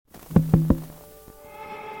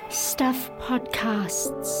Stuff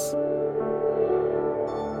Podcasts.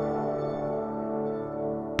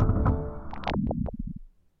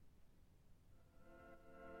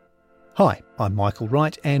 Hi, I'm Michael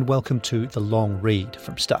Wright and welcome to The Long Read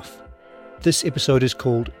from Stuff. This episode is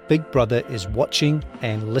called Big Brother is Watching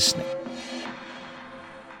and Listening.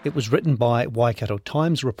 It was written by Waikato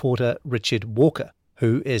Times reporter Richard Walker,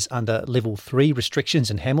 who is under Level 3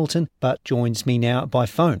 restrictions in Hamilton, but joins me now by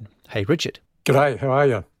phone. Hey Richard. G'day, how are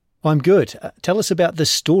you? I'm good. Tell us about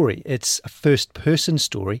this story. It's a first-person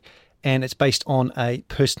story and it's based on a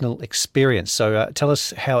personal experience. So tell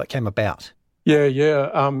us how it came about. Yeah.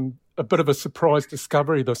 A bit of a surprise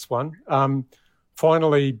discovery, this one.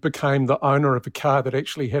 Finally became the owner of a car that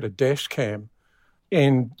actually had a dash cam.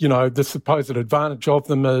 And, you know, the supposed advantage of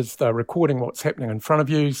them is they're recording what's happening in front of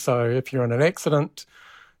you. So if you're in an accident,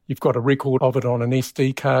 you've got a record of it on an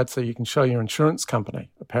SD card so you can show your insurance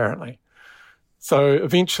company, apparently. So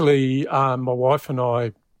eventually my wife and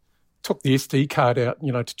I took the SD card out,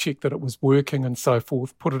 to check that it was working and so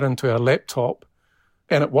forth, put it into our laptop,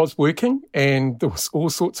 and it was working, and there was all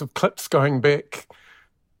sorts of clips going back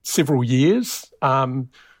several years.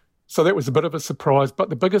 So that was a bit of a surprise. But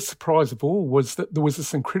the biggest surprise of all was that there was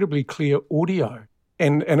this incredibly clear audio,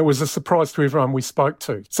 and it was a surprise to everyone we spoke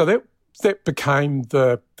to. So that became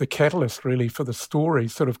the catalyst, really, for the story,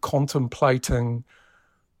 sort of contemplating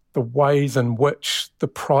the ways in which the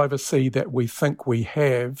privacy that we think we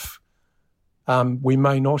have, we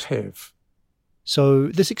may not have. So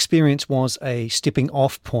this experience was a stepping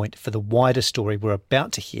off point for the wider story we're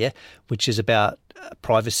about to hear, which is about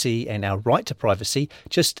privacy and our right to privacy.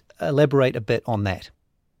 Just elaborate a bit on that.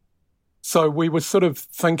 So we were sort of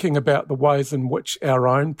thinking about the ways in which our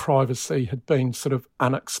own privacy had been sort of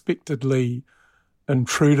unexpectedly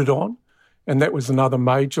intruded on, and that was another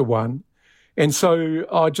major one. And so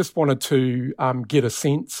I just wanted to get a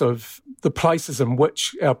sense of the places in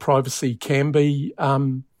which our privacy can be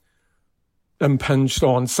impinged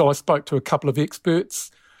on. So I spoke to a couple of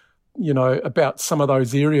experts, about some of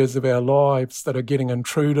those areas of our lives that are getting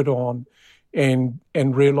intruded on, and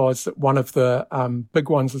realised that one of the big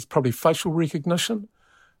ones is probably facial recognition,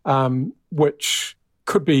 which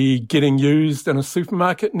could be getting used in a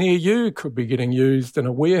supermarket near you, could be getting used in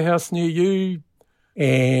a warehouse near you,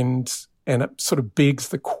 and it sort of begs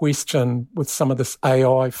the question with some of this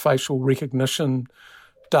AI facial recognition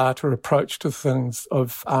data approach to things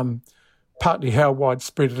of partly how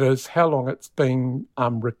widespread it is, how long it's been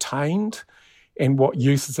retained, and what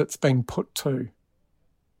uses it's being put to.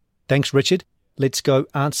 Thanks, Richard. Let's go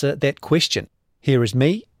answer that question. Here is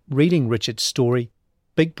me reading Richard's story,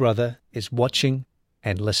 Big Brother is Watching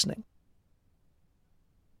and Listening.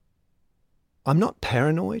 I'm not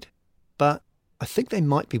paranoid, but I think they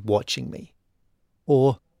might be watching me,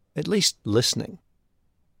 or at least listening.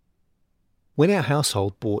 When our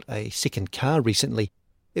household bought a second car recently,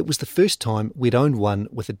 it was the first time we'd owned one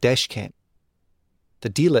with a dash cam. The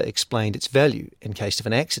dealer explained its value in case of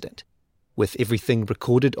an accident. With everything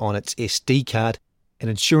recorded on its SD card, an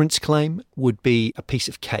insurance claim would be a piece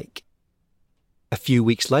of cake. A few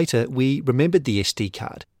weeks later, we remembered the SD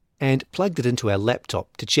card and plugged it into our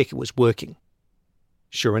laptop to check it was working.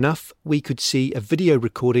 Sure enough, we could see a video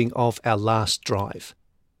recording of our last drive,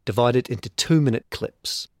 divided into 2-minute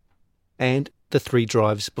clips, and the 3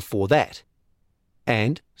 drives before that.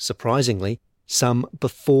 And, surprisingly, some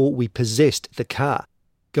before we possessed the car,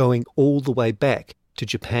 going all the way back to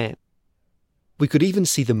Japan. We could even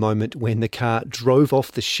see the moment when the car drove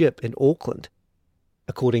off the ship in Auckland.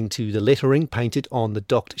 According to the lettering painted on the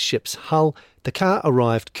docked ship's hull, the car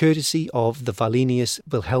arrived courtesy of the Wallenius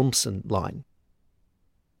Wilhelmsen line.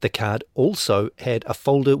 The card also had a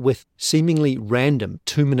folder with seemingly random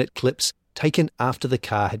 2-minute clips taken after the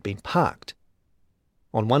car had been parked.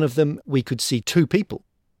 On one of them, we could see 2 people,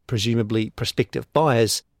 presumably prospective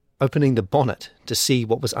buyers, opening the bonnet to see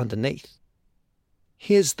what was underneath.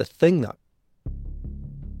 Here's the thing, though.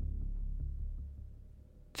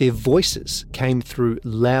 Their voices came through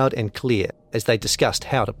loud and clear as they discussed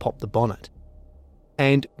how to pop the bonnet.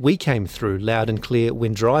 And we came through loud and clear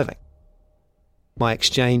when driving. My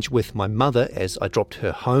exchange with my mother as I dropped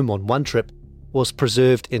her home on one trip was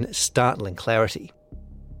preserved in startling clarity.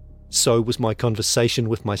 So was my conversation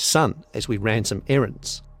with my son as we ran some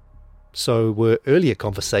errands. So were earlier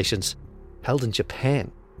conversations held in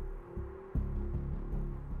Japan.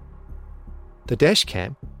 The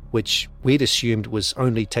dashcam, which we'd assumed was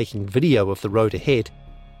only taking video of the road ahead,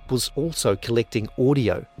 was also collecting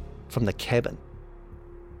audio from the cabin.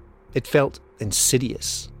 It felt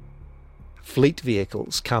insidious. Fleet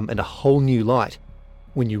vehicles come in a whole new light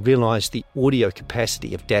when you realise the audio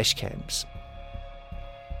capacity of dashcams.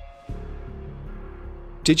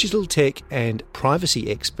 Digital tech and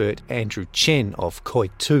privacy expert Andrew Chen of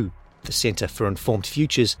KOI2, the Centre for Informed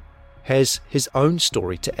Futures, has his own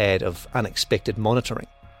story to add of unexpected monitoring.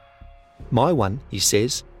 My one, he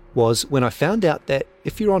says, was when I found out that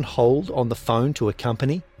if you're on hold on the phone to a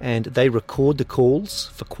company and they record the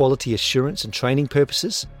calls for quality assurance and training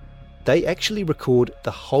purposes, they actually record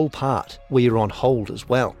the whole part where you're on hold as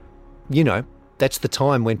well. You know, that's the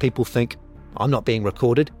time when people think, I'm not being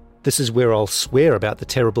recorded, this is where I'll swear about the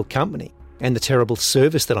terrible company and the terrible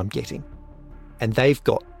service that I'm getting. And they've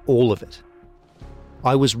got all of it.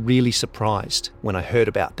 I was really surprised when I heard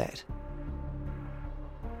about that.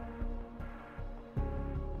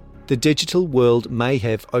 The digital world may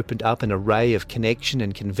have opened up an array of connection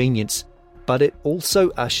and convenience, but it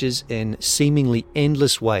also ushers in seemingly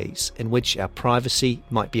endless ways in which our privacy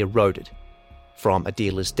might be eroded, from a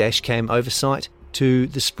dealer's dashcam oversight to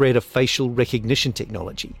the spread of facial recognition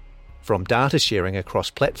technology, from data sharing across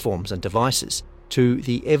platforms and devices to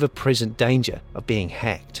the ever-present danger of being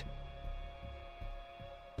hacked.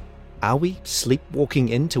 Are we sleepwalking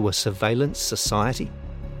into a surveillance society?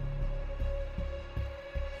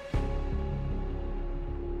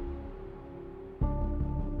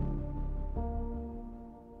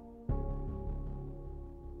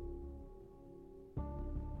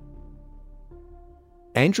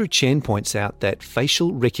 Andrew Chen points out that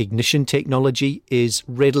facial recognition technology is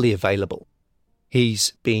readily available.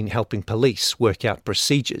 He's been helping police work out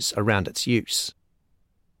procedures around its use.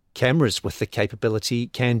 Cameras with the capability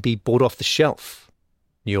can be bought off the shelf.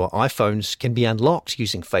 Newer iPhones can be unlocked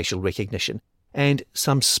using facial recognition, and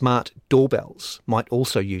some smart doorbells might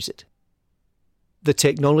also use it. The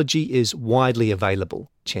technology is widely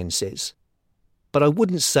available, Chen says, but I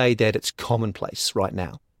wouldn't say that it's commonplace right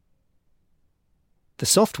now. The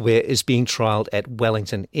software is being trialled at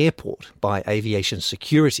Wellington Airport by Aviation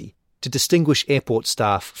Security to distinguish airport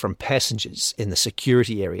staff from passengers in the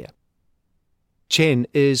security area. Chen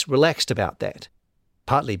is relaxed about that,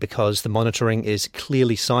 partly because the monitoring is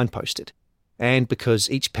clearly signposted, and because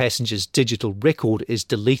each passenger's digital record is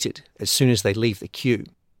deleted as soon as they leave the queue.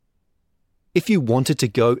 If you wanted to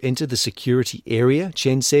go into the security area,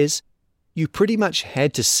 Chen says, you pretty much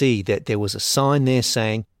had to see that there was a sign there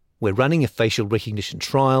saying, "We're running a facial recognition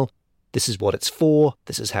trial. This is what it's for.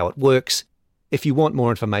 This is how it works. If you want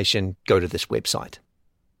more information, go to this website."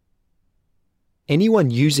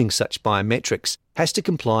 Anyone using such biometrics has to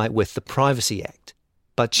comply with the Privacy Act,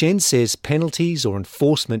 but Chen says penalties or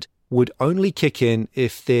enforcement would only kick in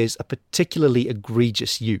if there's a particularly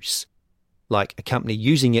egregious use, like a company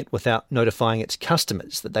using it without notifying its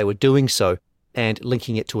customers that they were doing so and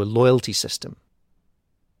linking it to a loyalty system.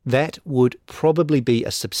 That would probably be a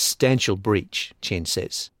substantial breach, Chen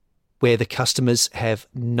says, where the customers have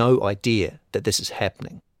no idea that this is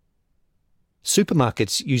happening.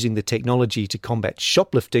 Supermarkets using the technology to combat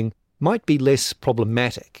shoplifting might be less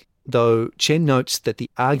problematic, though Chen notes that the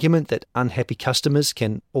argument that unhappy customers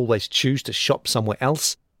can always choose to shop somewhere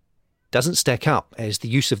else doesn't stack up as the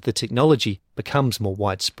use of the technology becomes more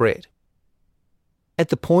widespread. At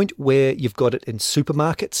the point where you've got it in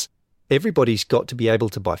supermarkets, everybody's got to be able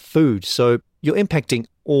to buy food, so you're impacting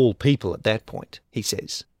all people at that point, he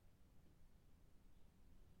says.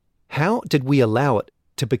 How did we allow it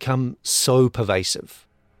to become so pervasive?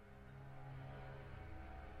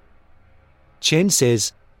 Chen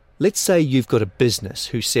says, let's say you've got a business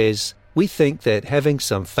who says, we think that having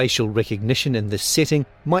some facial recognition in this setting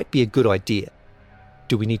might be a good idea.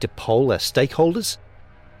 Do we need to poll our stakeholders?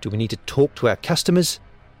 Do we need to talk to our customers?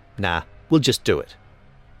 Nah, we'll just do it.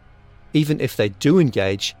 Even if they do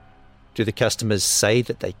engage, do the customers say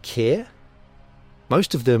that they care?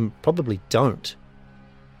 Most of them probably don't.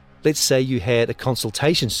 Let's say you had a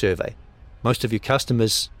consultation survey. Most of your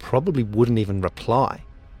customers probably wouldn't even reply.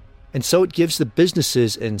 And so it gives the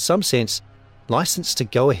businesses, in some sense, license to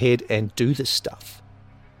go ahead and do this stuff.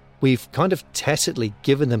 We've kind of tacitly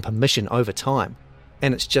given them permission over time,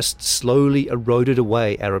 and it's just slowly eroded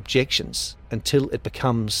away our objections until it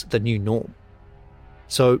becomes the new norm.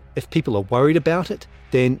 So if people are worried about it,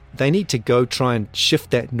 then they need to go try and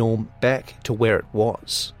shift that norm back to where it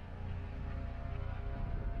was.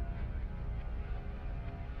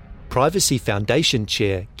 Privacy Foundation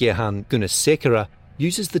Chair Gerhan Gunnasekara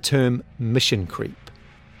uses the term mission creep.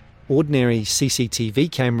 Ordinary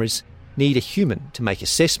CCTV cameras need a human to make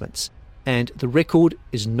assessments, and the record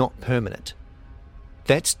is not permanent.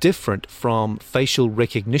 That's different from facial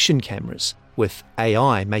recognition cameras, with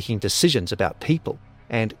AI making decisions about people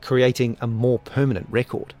and creating a more permanent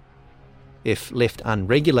record. If left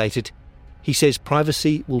unregulated, he says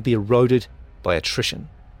privacy will be eroded by attrition.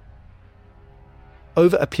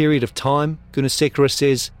 over a period of time, Gunasekara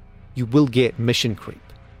says, you will get mission creep.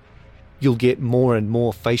 You'll get more and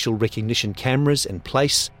more facial recognition cameras in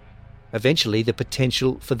place, eventually the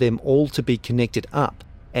potential for them all to be connected up,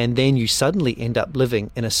 and then you suddenly end up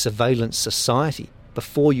living in a surveillance society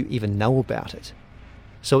before you even know about it.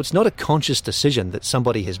 So it's not a conscious decision that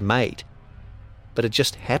somebody has made, but it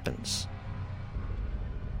just happens.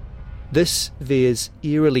 This veers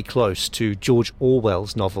eerily close to George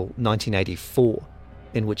Orwell's novel 1984,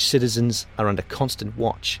 in which citizens are under constant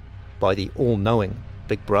watch by the all-knowing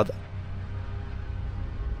Big Brother.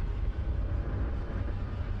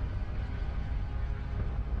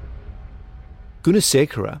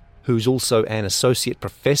 Gunasekara, who's also an associate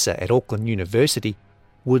professor at Auckland University,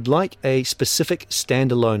 would like a specific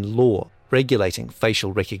standalone law regulating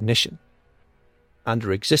facial recognition.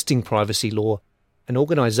 Under existing privacy law, an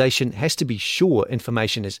organisation has to be sure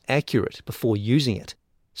information is accurate before using it,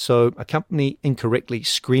 so a company incorrectly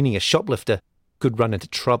screening a shoplifter could run into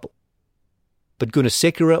trouble. But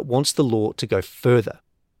Gunasekara wants the law to go further.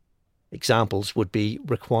 Examples would be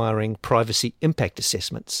requiring privacy impact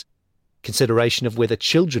assessments, consideration of whether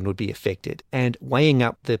children would be affected, and weighing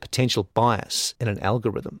up the potential bias in an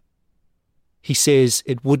algorithm. He says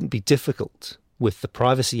it wouldn't be difficult, with the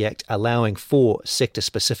Privacy Act allowing for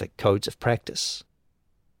sector-specific codes of practice.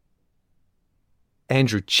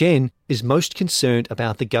 Andrew Chen is most concerned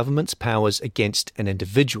about the government's powers against an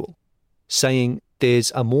individual, saying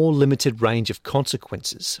there's a more limited range of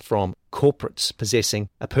consequences from corporates possessing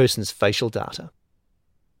a person's facial data.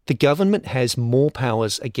 The government has more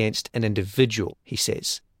powers against an individual, he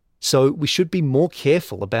says, so we should be more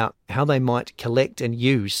careful about how they might collect and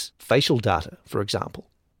use facial data, for example.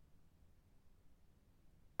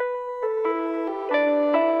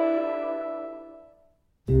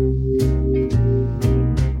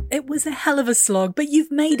 It was a hell of a slog, but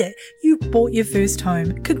you've made it. You bought your first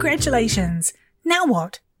home. Congratulations. Now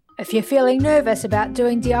what? If you're feeling nervous about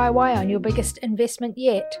doing DIY on your biggest investment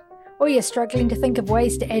yet, or you're struggling to think of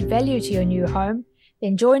ways to add value to your new home,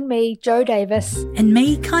 then join me, Joe Davis, and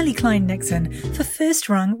me, Kylie Klein-Nixon, for First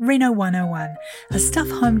Rung Reno 101, a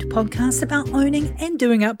stuff-homed podcast about owning and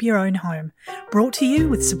doing up your own home. Brought to you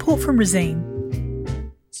with support from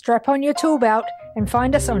Resine. Strap on your tool belt and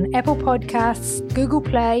find us on Apple Podcasts, Google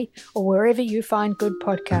Play, or wherever you find good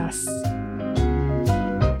podcasts.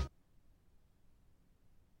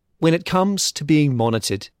 When it comes to being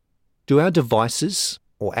monitored, do our devices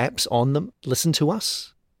or apps on them listen to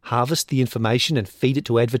us, harvest the information and feed it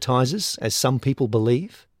to advertisers, as some people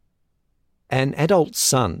believe? An adult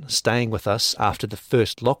son staying with us after the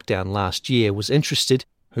first lockdown last year was interested,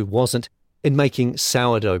 who wasn't, in making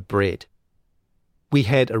sourdough bread. We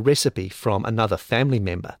had a recipe from another family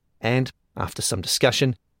member, and, after some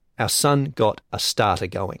discussion, our son got a starter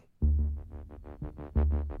going.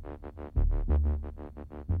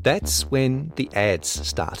 That's when the ads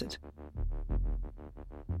started.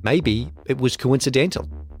 Maybe it was coincidental.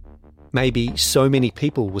 Maybe so many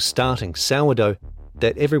people were starting sourdough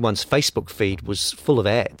that everyone's Facebook feed was full of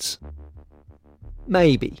ads.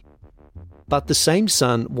 Maybe. But the same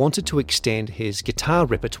son wanted to extend his guitar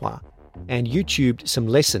repertoire and YouTubed some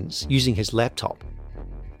lessons using his laptop.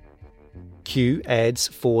 Cue ads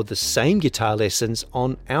for the same guitar lessons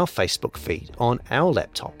on our Facebook feed on our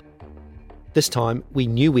laptop. This time we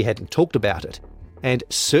knew we hadn't talked about it, and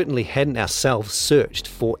certainly hadn't ourselves searched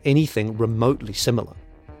for anything remotely similar.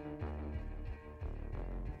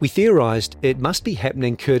 We theorised it must be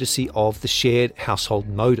happening courtesy of the shared household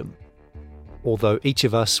modem. Although each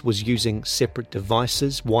of us was using separate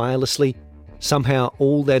devices wirelessly, somehow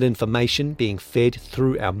all that information being fed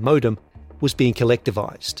through our modem was being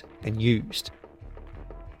collectivised and used.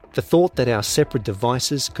 The thought that our separate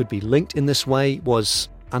devices could be linked in this way was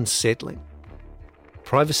unsettling.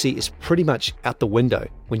 Privacy is pretty much out the window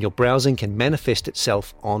when your browsing can manifest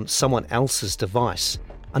itself on someone else's device,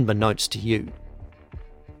 unbeknownst to you.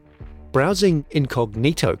 Browsing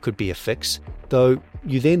incognito could be a fix, though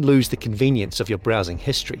you then lose the convenience of your browsing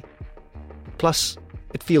history. Plus,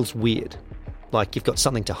 it feels weird, like you've got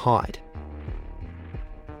something to hide.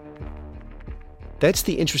 That's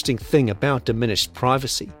the interesting thing about diminished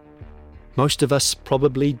privacy. Most of us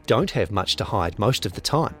probably don't have much to hide most of the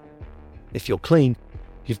time. If you're clean,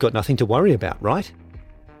 you've got nothing to worry about, right?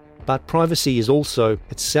 But privacy is also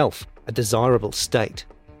itself a desirable state,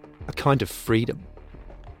 a kind of freedom.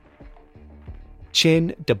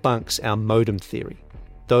 Chen debunks our modem theory,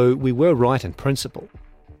 though we were right in principle.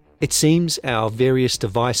 It seems our various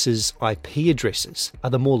devices' IP addresses are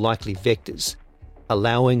the more likely vectors,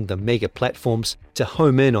 allowing the mega platforms to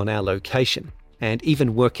home in on our location and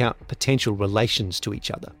even work out potential relations to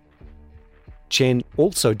each other. Chen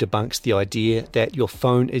also debunks the idea that your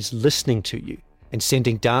phone is listening to you and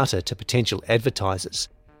sending data to potential advertisers,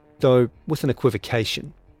 though with an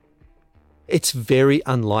equivocation. It's very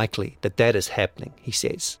unlikely that that is happening, he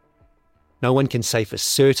says. No one can say for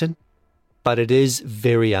certain, but it is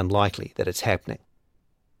very unlikely that it's happening.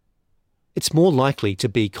 It's more likely to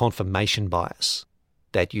be confirmation bias,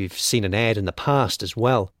 that you've seen an ad in the past as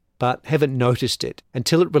well, but haven't noticed it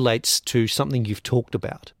until it relates to something you've talked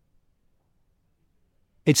about.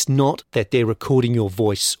 It's not that they're recording your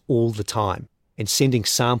voice all the time and sending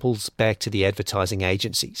samples back to the advertising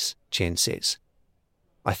agencies, Chen says.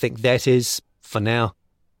 I think that is, for now,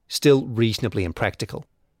 still reasonably impractical.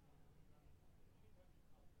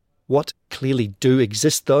 What clearly do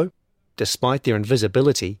exist, though, despite their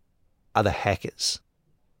invisibility, are the hackers.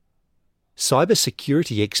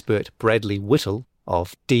 Cybersecurity expert Bradley Whittle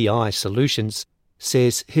of DI Solutions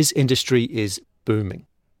says his industry is booming,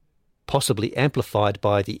 possibly amplified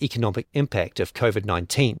by the economic impact of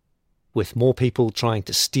COVID-19, with more people trying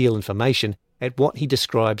to steal information at what he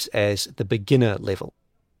describes as the beginner level.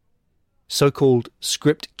 So-called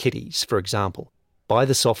script kiddies, for example, buy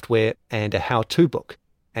the software and a how-to book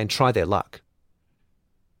and try their luck.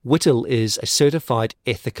 Whittle is a certified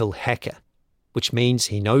ethical hacker, which means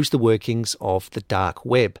he knows the workings of the dark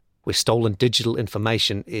web, where stolen digital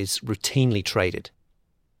information is routinely traded.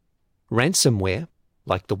 Ransomware,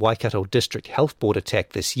 like the Waikato District Health Board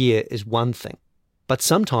attack this year, is one thing, but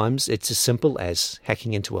sometimes it's as simple as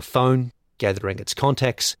hacking into a phone, gathering its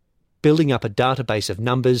contacts, building up a database of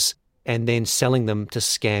numbers, and then selling them to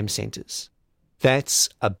scam centres. That's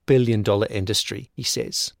a billion-dollar industry, he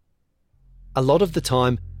says. A lot of the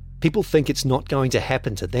time, people think it's not going to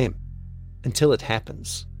happen to them until it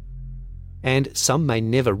happens. And some may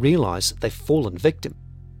never realise they've fallen victim.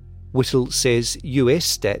 Whittle says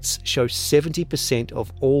US stats show 70%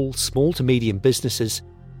 of all small to medium businesses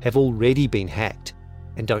have already been hacked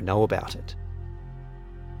and don't know about it.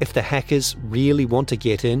 If the hackers really want to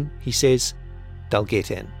get in, he says, they'll get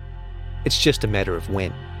in. It's just a matter of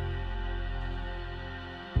when.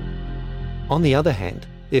 On the other hand,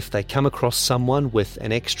 if they come across someone with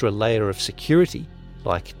an extra layer of security,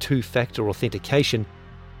 like two-factor authentication,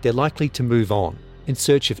 they're likely to move on in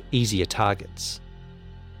search of easier targets.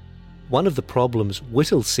 One of the problems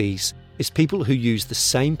Whittle sees is people who use the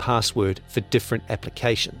same password for different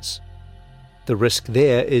applications. The risk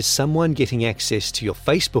there is someone getting access to your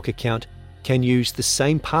Facebook account can use the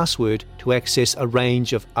same password to access a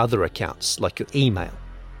range of other accounts like your email,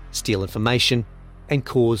 steal information, and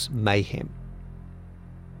cause mayhem.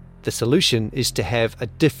 The solution is to have a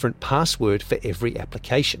different password for every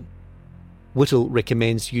application. Whittle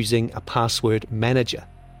recommends using a password manager,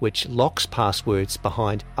 which locks passwords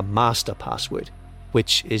behind a master password,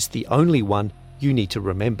 which is the only one you need to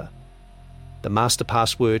remember. The master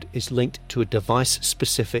password is linked to a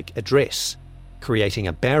device-specific address, creating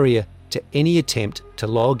a barrier to any attempt to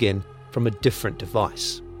log in from a different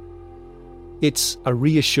device. It's a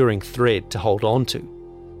reassuring thread to hold on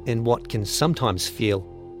to in what can sometimes feel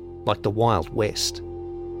like the Wild West.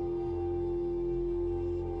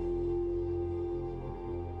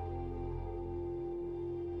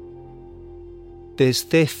 There's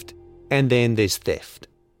theft, and then there's theft.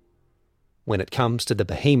 When it comes to the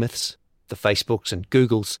behemoths, the Facebooks and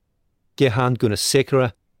Googles, Gerhard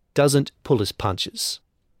Gunnasekara doesn't pull his punches.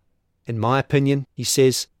 In my opinion, he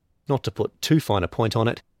says, not to put too fine a point on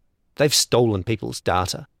it, they've stolen people's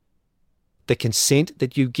data. The consent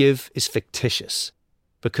that you give is fictitious,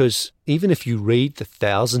 because even if you read the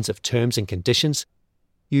thousands of terms and conditions,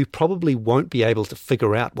 you probably won't be able to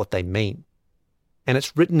figure out what they mean. And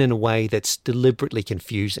it's written in a way that's deliberately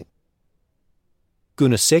confusing.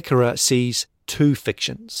 Gunnasekara sees two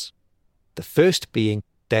fictions. The first being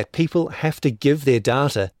that people have to give their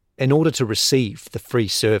data in order to receive the free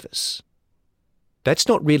service. That's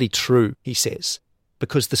not really true, he says,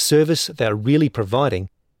 because the service they're really providing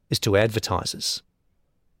is to advertisers.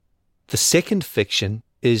 The second fiction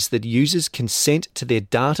is that users consent to their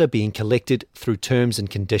data being collected through terms and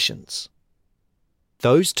conditions.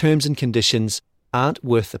 Those terms and conditions aren't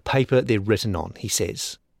worth the paper they're written on, he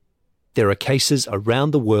says. There are cases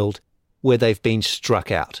around the world where they've been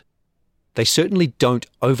struck out. They certainly don't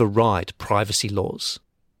override privacy laws.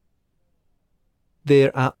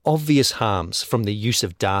 There are obvious harms from the use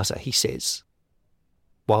of data, he says.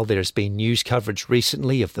 While there has been news coverage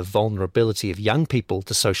recently of the vulnerability of young people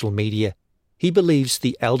to social media, he believes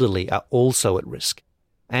the elderly are also at risk,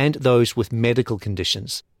 and those with medical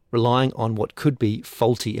conditions relying on what could be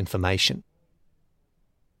faulty information.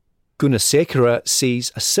 Gunnasekara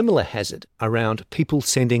sees a similar hazard around people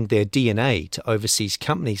sending their DNA to overseas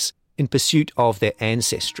companies in pursuit of their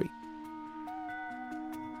ancestry.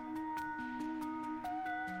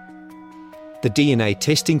 The DNA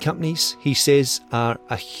testing companies, he says, are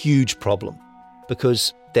a huge problem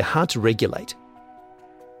because they're hard to regulate.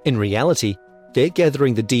 In reality, they're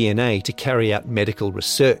gathering the DNA to carry out medical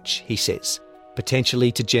research, he says,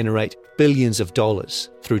 potentially to generate billions of dollars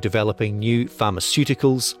through developing new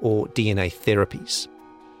pharmaceuticals or DNA therapies.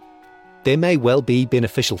 There may well be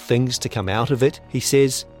beneficial things to come out of it, he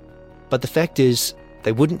says, but the fact is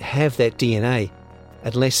they wouldn't have that DNA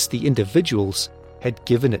unless the individuals had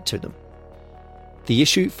given it to them. The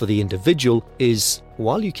issue for the individual is,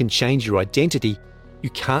 while you can change your identity, you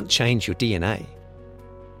can't change your DNA.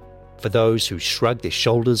 For those who shrug their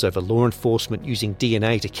shoulders over law enforcement using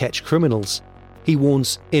DNA to catch criminals, he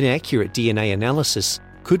warns inaccurate DNA analysis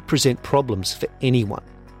could present problems for anyone.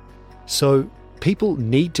 So, people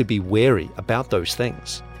need to be wary about those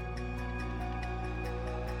things.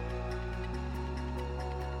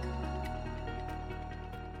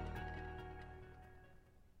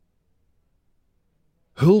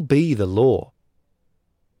 Who'll be the law?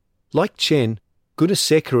 Like Chen,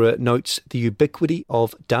 Gunasekara notes the ubiquity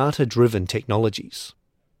of data-driven technologies.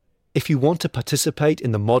 If you want to participate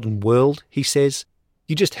in the modern world, he says,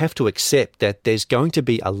 you just have to accept that there's going to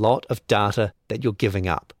be a lot of data that you're giving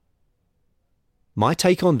up. My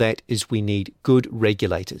take on that is we need good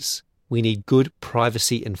regulators. We need good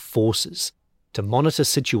privacy enforcers to monitor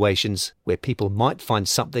situations where people might find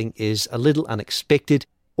something is a little unexpected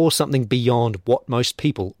or something beyond what most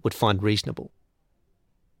people would find reasonable.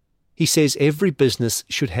 He says every business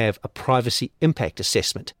should have a privacy impact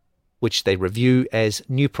assessment, which they review as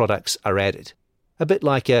new products are added, a bit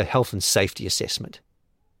like a health and safety assessment.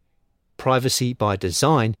 Privacy by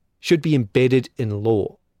design should be embedded in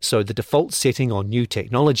law, so the default setting on new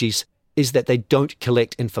technologies is that they don't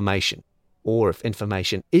collect information, or if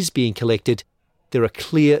information is being collected, there are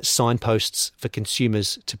clear signposts for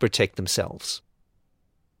consumers to protect themselves.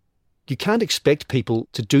 You can't expect people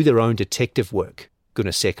to do their own detective work,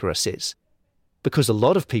 Gunasekara says, because a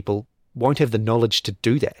lot of people won't have the knowledge to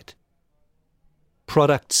do that.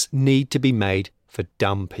 Products need to be made for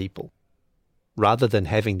dumb people. Rather than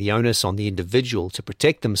having the onus on the individual to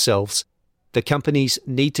protect themselves, the companies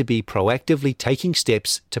need to be proactively taking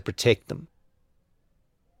steps to protect them.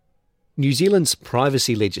 New Zealand's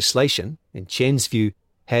privacy legislation, in Chen's view,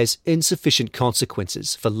 has insufficient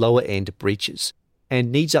consequences for lower-end breaches and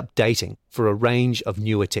needs updating for a range of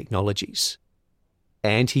newer technologies.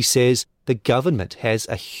 And he says the government has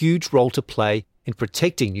a huge role to play in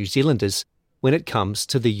protecting New Zealanders when it comes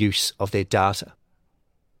to the use of their data.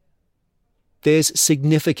 There's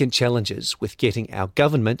significant challenges with getting our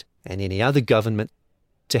government and any other government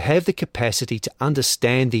to have the capacity to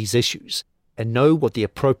understand these issues and know what the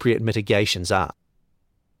appropriate mitigations are.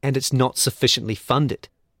 And it's not sufficiently funded.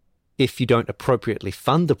 If you don't appropriately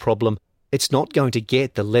fund the problem, it's not going to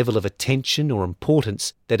get the level of attention or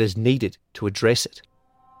importance that is needed to address it.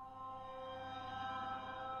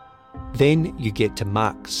 Then you get to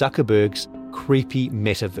Mark Zuckerberg's creepy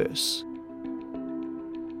metaverse.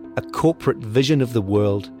 A corporate vision of the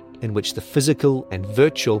world in which the physical and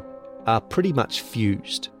virtual are pretty much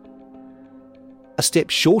fused. A step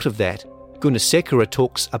short of that, Gunasekara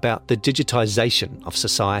talks about the digitization of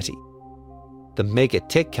society. The mega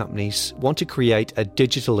tech companies want to create a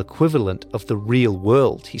digital equivalent of the real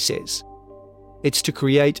world, he says. It's to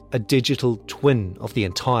create a digital twin of the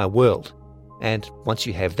entire world, and once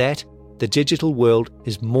you have that, the digital world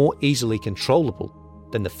is more easily controllable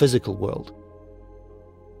than the physical world.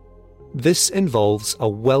 This involves a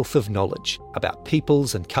wealth of knowledge about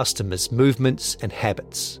people's and customers' movements and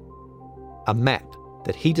habits. A map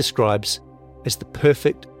that he describes as the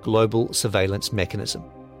perfect global surveillance mechanism.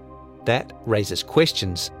 That raises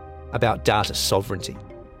questions about data sovereignty.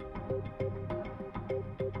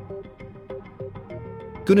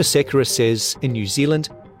 Gunasekara says in New Zealand,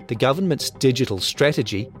 the government's digital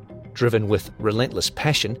strategy, driven with relentless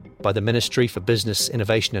passion by the Ministry for Business,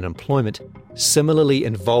 Innovation and Employment, similarly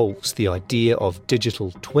involves the idea of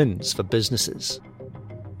digital twins for businesses.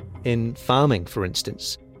 In farming, for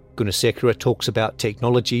instance, Gunasekara talks about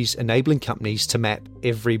technologies enabling companies to map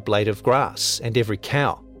every blade of grass and every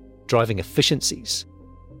cow, driving efficiencies.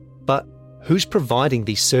 But who's providing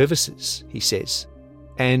these services, he says?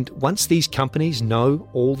 And once these companies know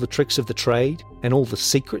all the tricks of the trade and all the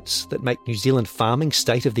secrets that make New Zealand farming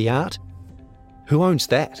state-of-the-art, who owns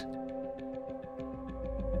that?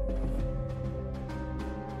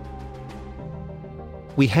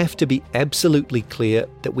 We have to be absolutely clear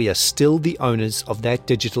that we are still the owners of that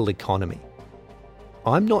digital economy.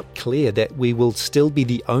 I'm not clear that we will still be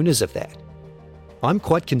the owners of that. I'm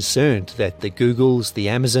quite concerned that the Googles, the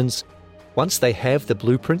Amazons, once they have the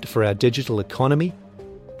blueprint for our digital economy,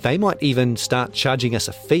 they might even start charging us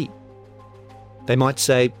a fee. They might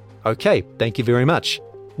say, "Okay, thank you very much.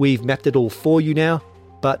 We've mapped it all for you now,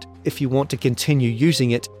 but if you want to continue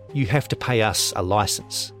using it, you have to pay us a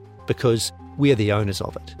license, because we're the owners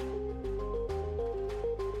of it."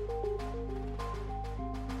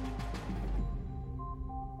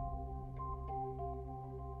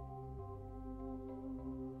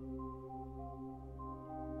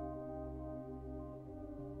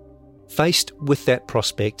 Faced with that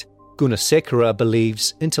prospect, Gunasekara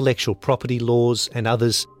believes intellectual property laws and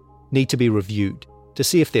others need to be reviewed to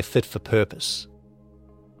see if they're fit for purpose.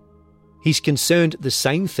 He's concerned the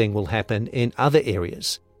same thing will happen in other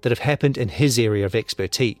areas that have happened in his area of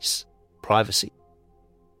expertise, privacy.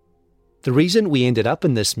 The reason we ended up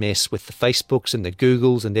in this mess with the Facebooks and the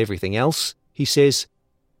Googles and everything else, he says,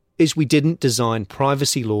 is we didn't design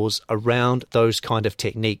privacy laws around those kind of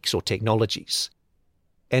techniques or technologies.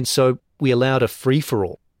 And so we allowed a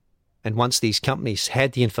free-for-all. And once these companies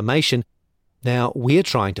had the information, now we're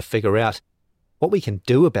trying to figure out what we can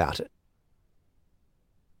do about it.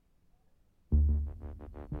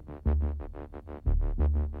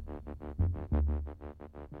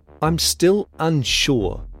 I'm still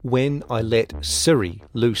unsure when I let Siri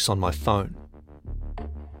loose on my phone.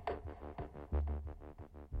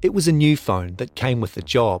 It was a new phone that came with the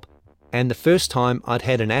job, and the first time I'd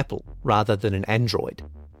had an Apple rather than an Android.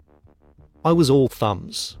 I was all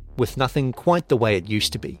thumbs, with nothing quite the way it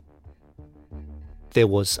used to be. There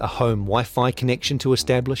was a home Wi-Fi connection to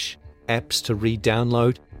establish, apps to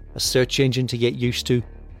re-download, a search engine to get used to,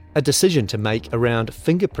 a decision to make around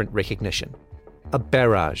fingerprint recognition, a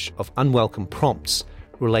barrage of unwelcome prompts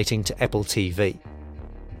relating to Apple TV.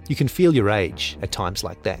 You can feel your age at times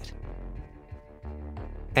like that.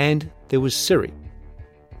 And there was Siri.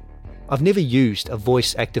 I've never used a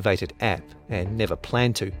voice-activated app and never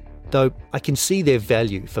plan to, though I can see their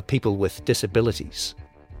value for people with disabilities.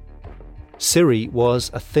 Siri was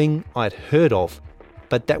a thing I'd heard of,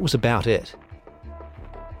 but that was about it.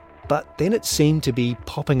 But then it seemed to be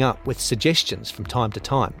popping up with suggestions from time to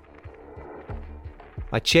time.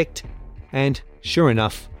 I checked, and sure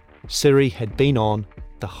enough, Siri had been on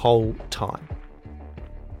the whole time.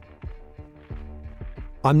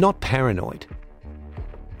 I'm not paranoid,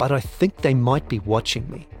 but I think they might be watching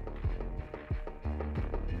me.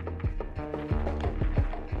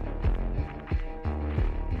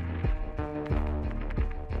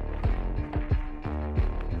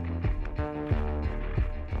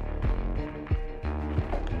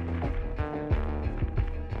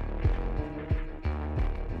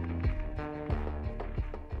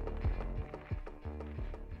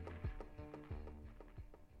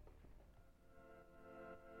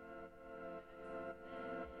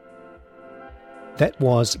 That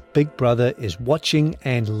was Big Brother is Watching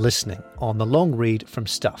and Listening on the long read from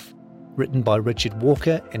Stuff, written by Richard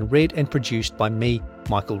Walker and read and produced by me,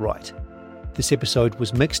 Michael Wright. This episode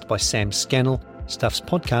was mixed by Sam Scannell. Stuff's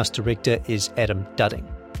podcast director is Adam Dudding.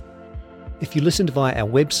 If you listened via our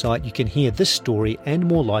website, you can hear this story and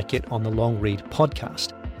more like it on the Long Read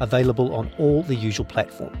podcast, available on all the usual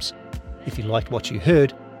platforms. If you liked what you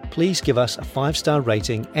heard, please give us a 5-star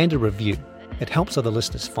rating and a review. It helps other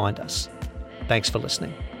listeners find us. Thanks for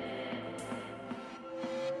listening.